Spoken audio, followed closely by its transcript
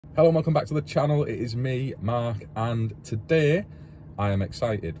Hello and welcome back to the channel. It is me, Mark, and today I am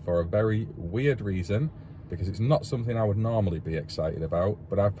excited for a very weird reason, because it's not something I would normally be excited about,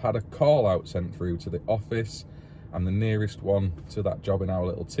 but I've had a call out sent through to the office. I'm the nearest one to that job in our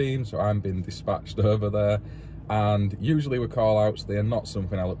little team, so I'm being dispatched over there. And usually with call outs, they are not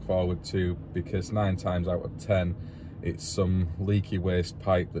something I look forward to, because 9 times out of 10 it's some leaky waste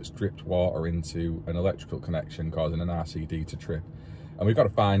pipe that's dripped water into an electrical connection, causing an RCD to trip. And we've got to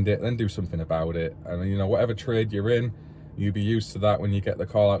find it, then do something about it. And you know, whatever trade you're in, you'll be used to that when you get the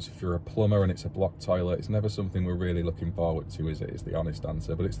call outs. If you're a plumber and it's a blocked toilet, it's never something we're really looking forward to, is it? Is the honest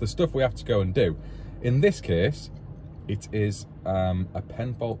answer. But it's the stuff we have to go and do. In this case, it is a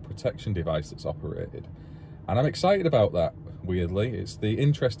pen fault protection device that's operated. And I'm excited about that, weirdly. It's the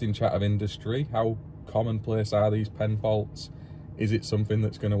interesting chat of industry. How commonplace are these pen faults? Is it something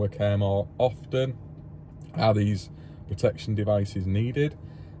that's going to occur more often? Are these protection devices needed?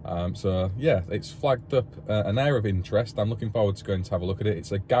 So yeah, it's flagged up an area of interest. I'm looking forward to going to have a look at it.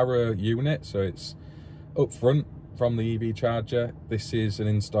 It's a Garo unit, so it's up front from the EV charger. This is an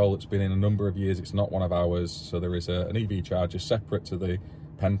install that's been in a number of years. It's not one of ours, so there is an EV charger separate to the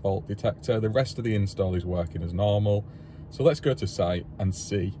pen fault detector. The rest of the install is working as normal. So let's go to site and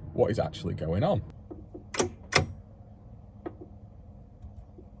see what is actually going on.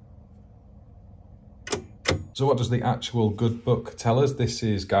 So what does the actual good book tell us? This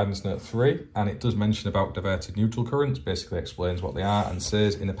is guidance note 3, and it does mention about diverted neutral currents, basically explains what they are, and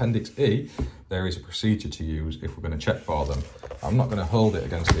says in appendix E, there is a procedure to use if we're going to check for them. I'm not going to hold it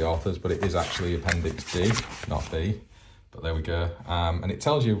against the authors, but it is actually appendix D, not B, but there we go. And it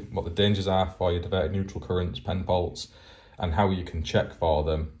tells you what the dangers are for your diverted neutral currents, pen faults, and how you can check for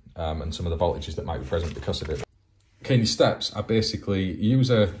them, and some of the voltages that might be present because of it. Okay, your steps are basically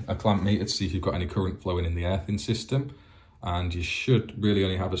use a clamp meter to see if you've got any current flowing in the earthing system, and you should really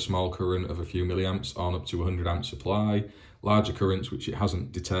only have a small current of a few milliamps on up to 100 amp supply. Larger currents, which it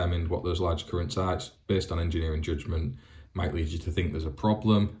hasn't determined what those larger currents are, it's based on engineering judgment, might lead you to think there's a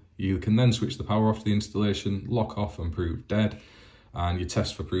problem. You can then switch the power off the installation, lock off and prove dead, and your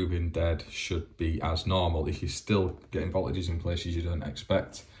test for proving dead should be as normal. If you're still getting voltages in places you don't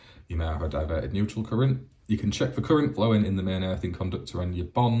expect, you may have a diverted neutral current. You can check for current flowing in the main earthing conductor and your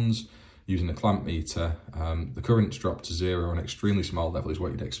bonds using a clamp meter. The current's dropped to 0, an extremely small level is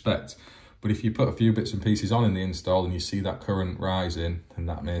what you'd expect. But if you put a few bits and pieces on in the install and you see that current rising, then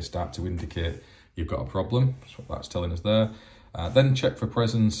that may start to indicate you've got a problem. That's what that's telling us there. Then check for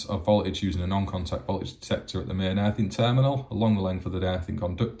presence of voltage using a non-contact voltage detector at the main earthing terminal, along the length of the earthing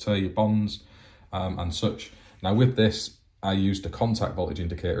conductor, your bonds and such. Now with this, I used a contact voltage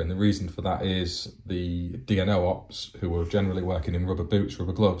indicator, and the reason for that is the DNO ops, who are generally working in rubber boots,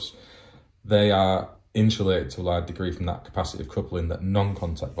 rubber gloves, they are insulated to a large degree from that capacitive coupling that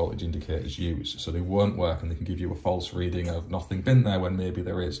non-contact voltage indicators use. So they won't work and they can give you a false reading of nothing been there when maybe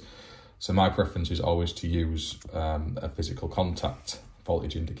there is. So my preference is always to use a physical contact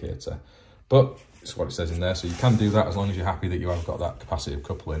voltage indicator. But it's what it says in there, so you can do that as long as you're happy that you have got that capacitive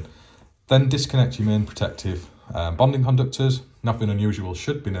coupling. Then disconnect your main protective bonding conductors. Nothing unusual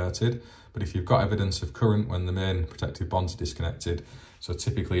should be noted, but if you've got evidence of current when the main protective bonds are disconnected, so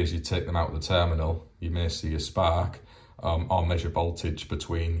typically as you take them out of the terminal, you may see a spark or measure voltage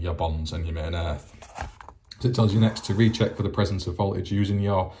between your bonds and your main earth. So it tells you next to recheck for the presence of voltage using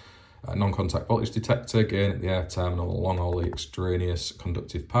your non-contact voltage detector, again at the earth terminal along all the extraneous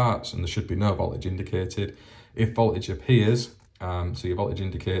conductive parts, and there should be no voltage indicated. If voltage appears, so your voltage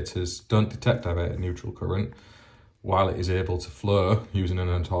indicators don't detect diverted neutral current while it is able to flow using an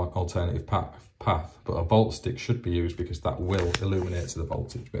alternative path, but a volt stick should be used because that will illuminate to the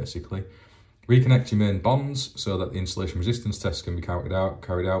voltage basically. Reconnect your main bonds so that the insulation resistance test can be carried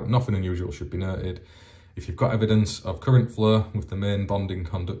out. Nothing unusual should be noted. If you've got evidence of current flow with the main bonding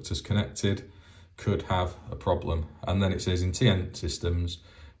conductors connected, could have a problem. And then it says in TN systems,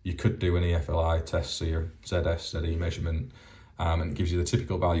 you could do an EFLI test, so your ZS, ZE measurement, and it gives you the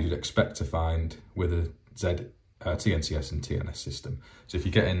typical value you'd expect to find with a TNCS and TNS system. So if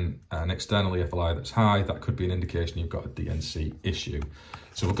you're getting an external EFLI that's high, that could be an indication you've got a DNC issue.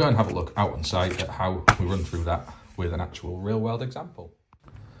 So we'll go and have a look out on site at how we run through that with an actual real world example.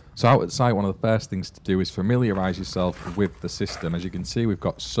 So out at site, one of the first things to do is familiarise yourself with the system. As you can see, we've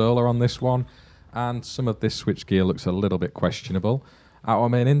got solar on this one, and some of this switchgear looks a little bit questionable. At our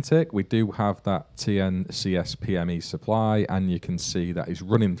main intake, we do have that TNCS PME supply, and you can see that is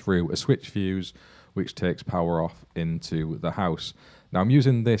running through a switch fuse, which takes power off into the house. Now I'm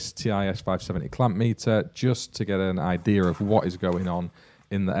using this TIS 570 clamp meter just to get an idea of what is going on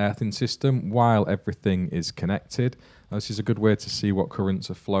in the earthing system while everything is connected. Now, this is a good way to see what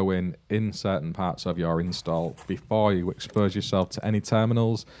currents are flowing in certain parts of your install before you expose yourself to any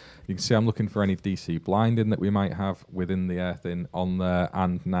terminals. You can see I'm looking for any DC blinding that we might have within the earthing on there,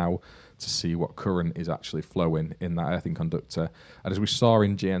 and now to see what current is actually flowing in that earthing conductor. And as we saw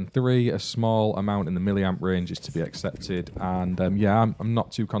in GN3, a small amount in the milliamp range is to be accepted, and yeah, I'm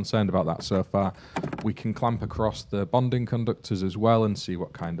not too concerned about that so far. We can clamp across the bonding conductors as well and see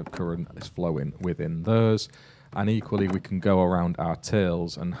what kind of current is flowing within those. And equally, we can go around our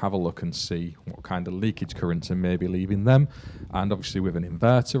tails and have a look and see what kind of leakage currents are maybe leaving them. And obviously with an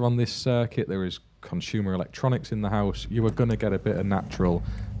inverter on this circuit, there is consumer electronics in the house, you are going to get a bit of natural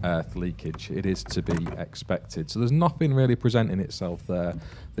earth leakage. It is to be expected. So there's nothing really presenting itself there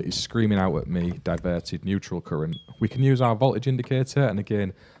that is screaming out at me, diverted neutral current. We can use our voltage indicator, and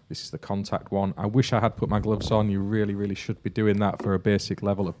again, this is the contact one. I wish I had put my gloves on. You really should be doing that for a basic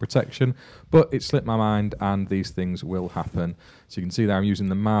level of protection, but it slipped my mind, and these things will happen. So you can see that I'm using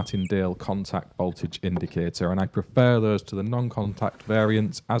the Martindale contact voltage indicator, and I prefer those to the non-contact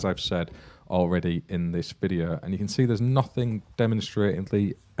variants, as I've said already in this video. And you can see there's nothing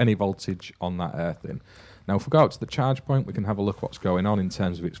demonstratingly any voltage on that earthing. Now if we go out to the charge point, we can have a look what's going on in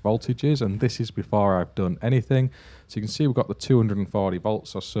terms of its voltages, and this is before I've done anything. So you can see we've got the 240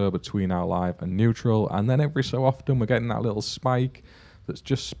 volts or so between our live and neutral, and then every so often we're getting that little spike that's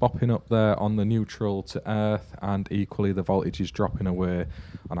just popping up there on the neutral to earth, and equally the voltage is dropping away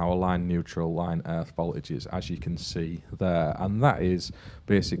on our line neutral, line earth voltages, as you can see there. And that is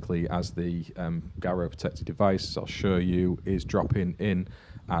basically as the Garo protected device, I'll show you, is dropping in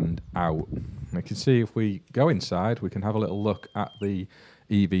and out. And you can see if we go inside, we can have a little look at the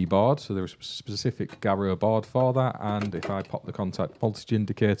EV board. So there's a specific Garo board for that, and if I pop the contact voltage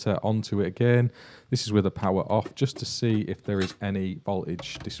indicator onto it again, this is with the power off, just to see if there is any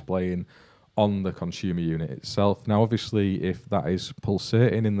voltage displaying on the consumer unit itself. Now obviously if that is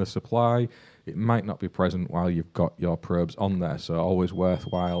pulsating in the supply, it might not be present while you've got your probes on there, so always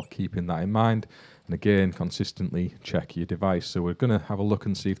worthwhile keeping that in mind. And again, consistently check your device. So we're going to have a look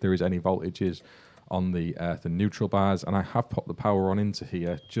and see if there is any voltages on the earth and neutral bars, and I have popped the power on into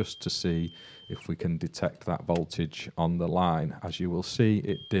here just to see if we can detect that voltage on the line. As you will see,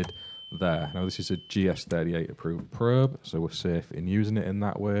 it did there. Now this is a GS38 approved probe, so we're safe in using it in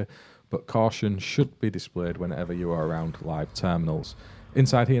that way, but caution should be displayed whenever you are around live terminals.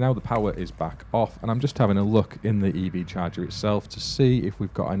 Inside here now, the power is back off, and I'm just having a look in the EV charger itself to see if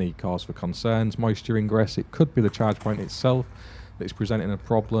we've got any cause for concerns. Moisture ingress, it could be the charge point itself that is presenting a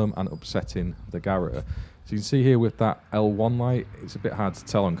problem and upsetting the Garo. So you can see here with that L1 light, it's a bit hard to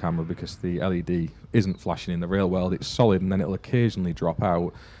tell on camera because the LED isn't flashing in the real world. It's solid and then it'll occasionally drop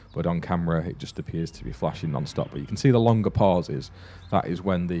out, but on camera it just appears to be flashing non-stop. But you can see the longer pauses. That is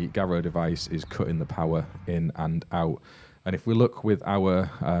when the Garo device is cutting the power in and out. And if we look with our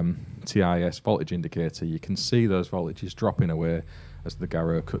TIS voltage indicator, you can see those voltages dropping away as the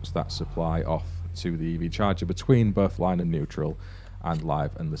Garo cuts that supply off to the EV charger between both line and neutral and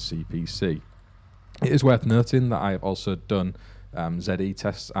live and the CPC. It is worth noting that I have also done ZE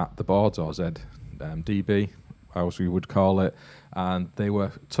tests at the boards, or ZDB, as we would call it, and they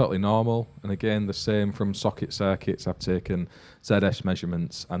were totally normal. And again, the same from socket circuits. I've taken ZS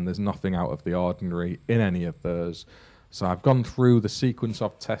measurements and there's nothing out of the ordinary in any of those. So I've gone through the sequence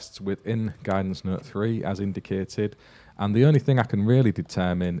of tests within Guidance Note 3 as indicated, and the only thing I can really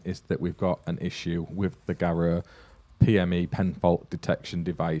determine is that we've got an issue with the Garo PME PEN fault detection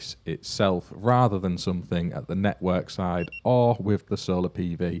device itself, rather than something at the network side or with the solar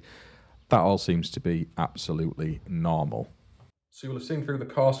PV. That all seems to be absolutely normal. So you'll have seen through the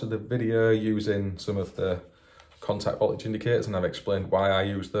course of the video using some of the contact voltage indicators, and I've explained why I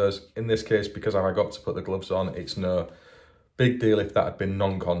use those. In this case, because I got to put the gloves on, it's no big deal if that had been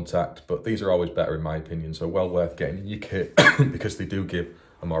non-contact, but these are always better in my opinion, so well worth getting in your kit because they do give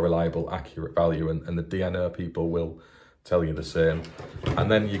a more reliable, accurate value, and the DNO people will tell you the same.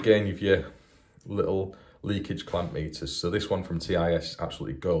 And then again, you've your little leakage clamp meters. So this one from TIS is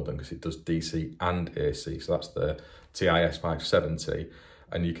absolutely golden because it does DC and AC, so that's the TIS 570.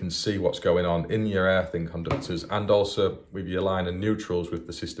 And you can see what's going on in your earthing conductors and also with your line and neutrals with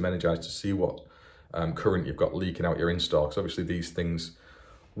the system energized to see what current you've got leaking out your install. Because obviously these things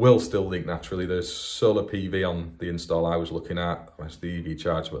will still leak naturally. There's solar PV on the install I was looking at. That's the EV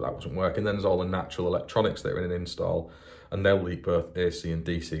charger, but that wasn't working. Then there's all the natural electronics that are in an install, and they'll leak both AC and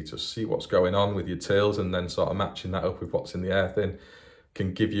DC. To see what's going on with your tails and then sort of matching that up with what's in the earthing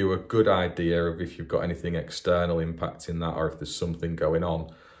can give you a good idea of if you've got anything external impacting that, or if there's something going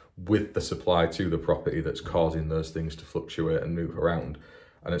on with the supply to the property that's causing those things to fluctuate and move around.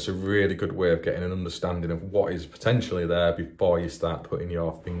 And it's a really good way of getting an understanding of what is potentially there before you start putting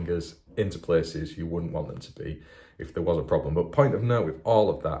your fingers into places you wouldn't want them to be if there was a problem. But point of note with all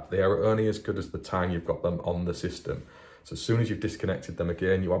of that, they are only as good as the time you've got them on the system. So as soon as you've disconnected them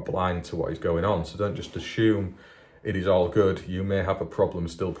again, you are blind to what is going on. So don't just assume it is all good. You may have a problem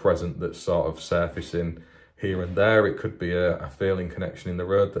still present that's sort of surfacing here and there. It could be a failing connection in the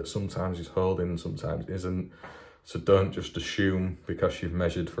road that sometimes is holding and sometimes isn't. So don't just assume because you've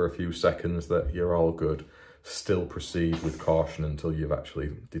measured for a few seconds that you're all good. Still proceed with caution until you've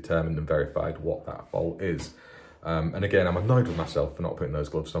actually determined and verified what that fault is. And again, I'm annoyed with myself for not putting those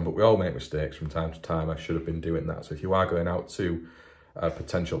gloves on, but we all make mistakes from time to time. I should have been doing that. So if you are going out to a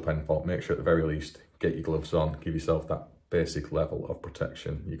potential pen fault, make sure at the very least, get your gloves on, give yourself that basic level of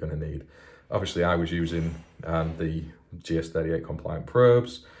protection you're going to need. Obviously, I was using the GS38 compliant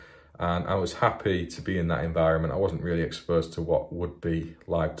probes, and I was happy to be in that environment. I wasn't really exposed to what would be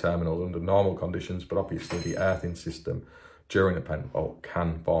live terminals under normal conditions, but obviously the earthing system during a pen fault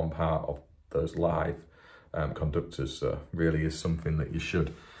can form part of those live conductors. So really is something that you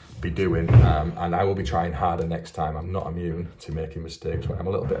should be doing, and I will be trying harder next time. I'm not immune to making mistakes when I'm a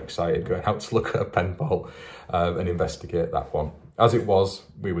little bit excited going out to look at a pen fault and investigate that one. As it was,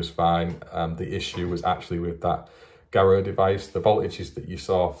 we was fine. The issue was actually with that Garo device. The voltages that you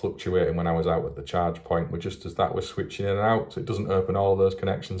saw fluctuating when I was out at the charge point were just as that was switching in and out, so it doesn't open all of those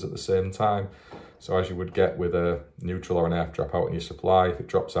connections at the same time. So as you would get with a neutral or an earth drop out in your supply, if it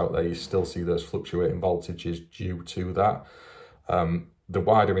drops out there, you still see those fluctuating voltages due to that. The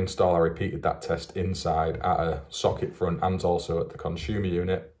wider install, I repeated that test inside at a socket front and also at the consumer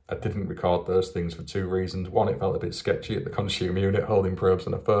unit. I didn't record those things for two reasons. One, it felt a bit sketchy at the consumer unit holding probes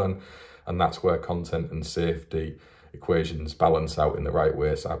on a phone, and that's where content and safety equations balance out in the right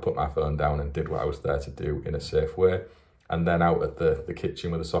way. So I put my phone down and did what I was there to do in a safe way. And then out at the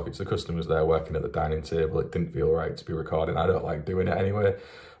kitchen with the sockets, the customers there working at the dining table, it didn't feel right to be recording. I don't like doing it anyway.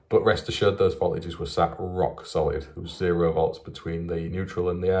 But rest assured, those voltages were sat rock solid. There was 0 volts between the neutral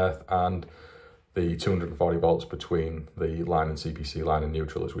and the earth, and the 240 volts between the line and CPC line and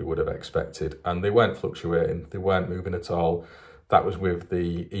neutral, as we would have expected. And they weren't fluctuating, they weren't moving at all. That was with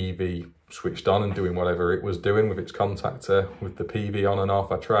the EV switched on and doing whatever it was doing with its contactor, with the PV on and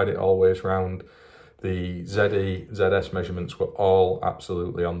off. I tried it all ways round. The ZE, ZS measurements were all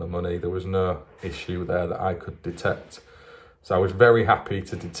absolutely on the money. There was no issue there that I could detect. So I was very happy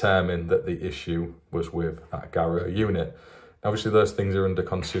to determine that the issue was with that Garo unit. Obviously, those things are under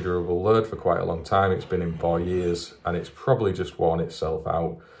considerable load for quite a long time. It's been in 4 years, and it's probably just worn itself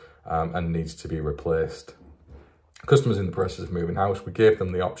out and needs to be replaced. Customers in the process of moving house, we gave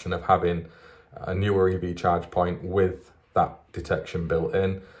them the option of having a newer EV charge point with that detection built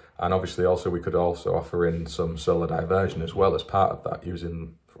in. And obviously also we could also offer in some solar diversion as well as part of that,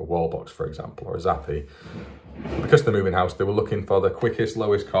 using a wall box, for example, or a Zappi. Because they're moving house, they were looking for the quickest,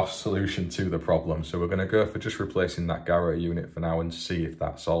 lowest cost solution to the problem. So we're going to go for just replacing that Garo unit for now and see if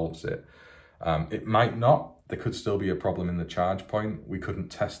that solves it. It might not. There could still be a problem in the charge point. We couldn't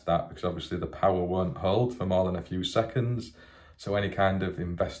test that because obviously the power won't hold for more than a few seconds. So any kind of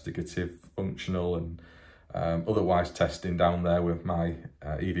investigative, functional and otherwise testing down there with my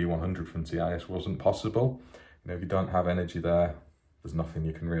EV100 from TIS wasn't possible. You know, if you don't have energy there, there's nothing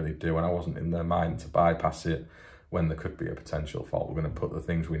you can really do, and I wasn't in their mind to bypass it when there could be a potential fault. We're going to put the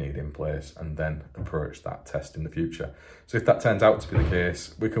things we need in place and then approach that test in the future. So if that turns out to be the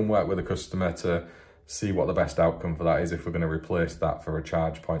case, we can work with a customer to see what the best outcome for that is, if we're going to replace that for a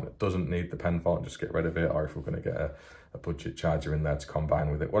charge point that doesn't need the pen fault and just get rid of it, or if we're going to get a budget charger in there to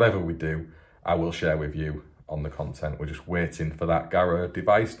combine with it. Whatever we do, I will share with you on the content. We're just waiting for that Garo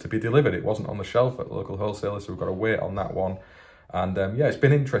device to be delivered. It wasn't on the shelf at the local wholesaler, so we've got to wait on that one. And yeah, it's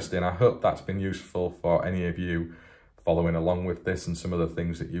been interesting. I hope that's been useful for any of you following along with this and some of the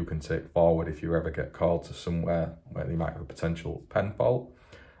things that you can take forward if you ever get called to somewhere where they might have a potential pen fault.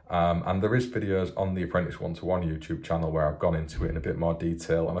 And there is videos on the Apprentice 1-to-1 YouTube channel where I've gone into it in a bit more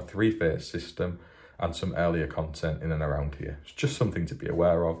detail on a 3-phase system and some earlier content in and around here. It's just something to be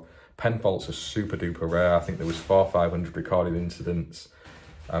aware of. Pen faults are super duper rare. I think there was 400 or 500 recorded incidents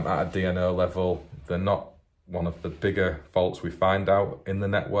at a DNO level. They're not one of the bigger faults we find out in the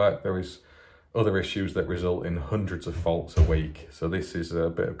network. There is other issues that result in hundreds of faults a week. So this is a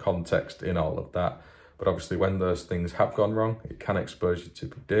bit of context in all of that. But obviously when those things have gone wrong, it can expose you to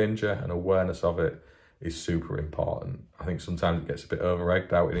danger, and awareness of it is super important. I think sometimes it gets a bit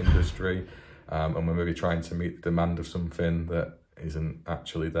over-egged out in industry and we're maybe trying to meet the demand of something that isn't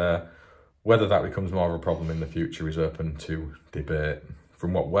actually there. Whether that becomes more of a problem in the future is open to debate.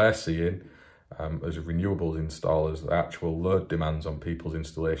 From what we're seeing, As renewables installers, the actual load demands on people's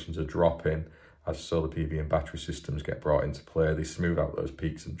installations are dropping as solar PV and battery systems get brought into play. They smooth out those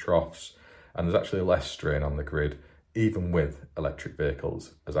peaks and troughs, and there's actually less strain on the grid, even with electric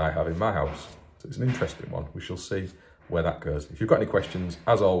vehicles, as I have in my house. So it's an interesting one. We shall see where that goes. If you've got any questions,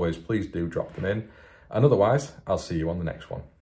 as always, please do drop them in. And otherwise, I'll see you on the next one.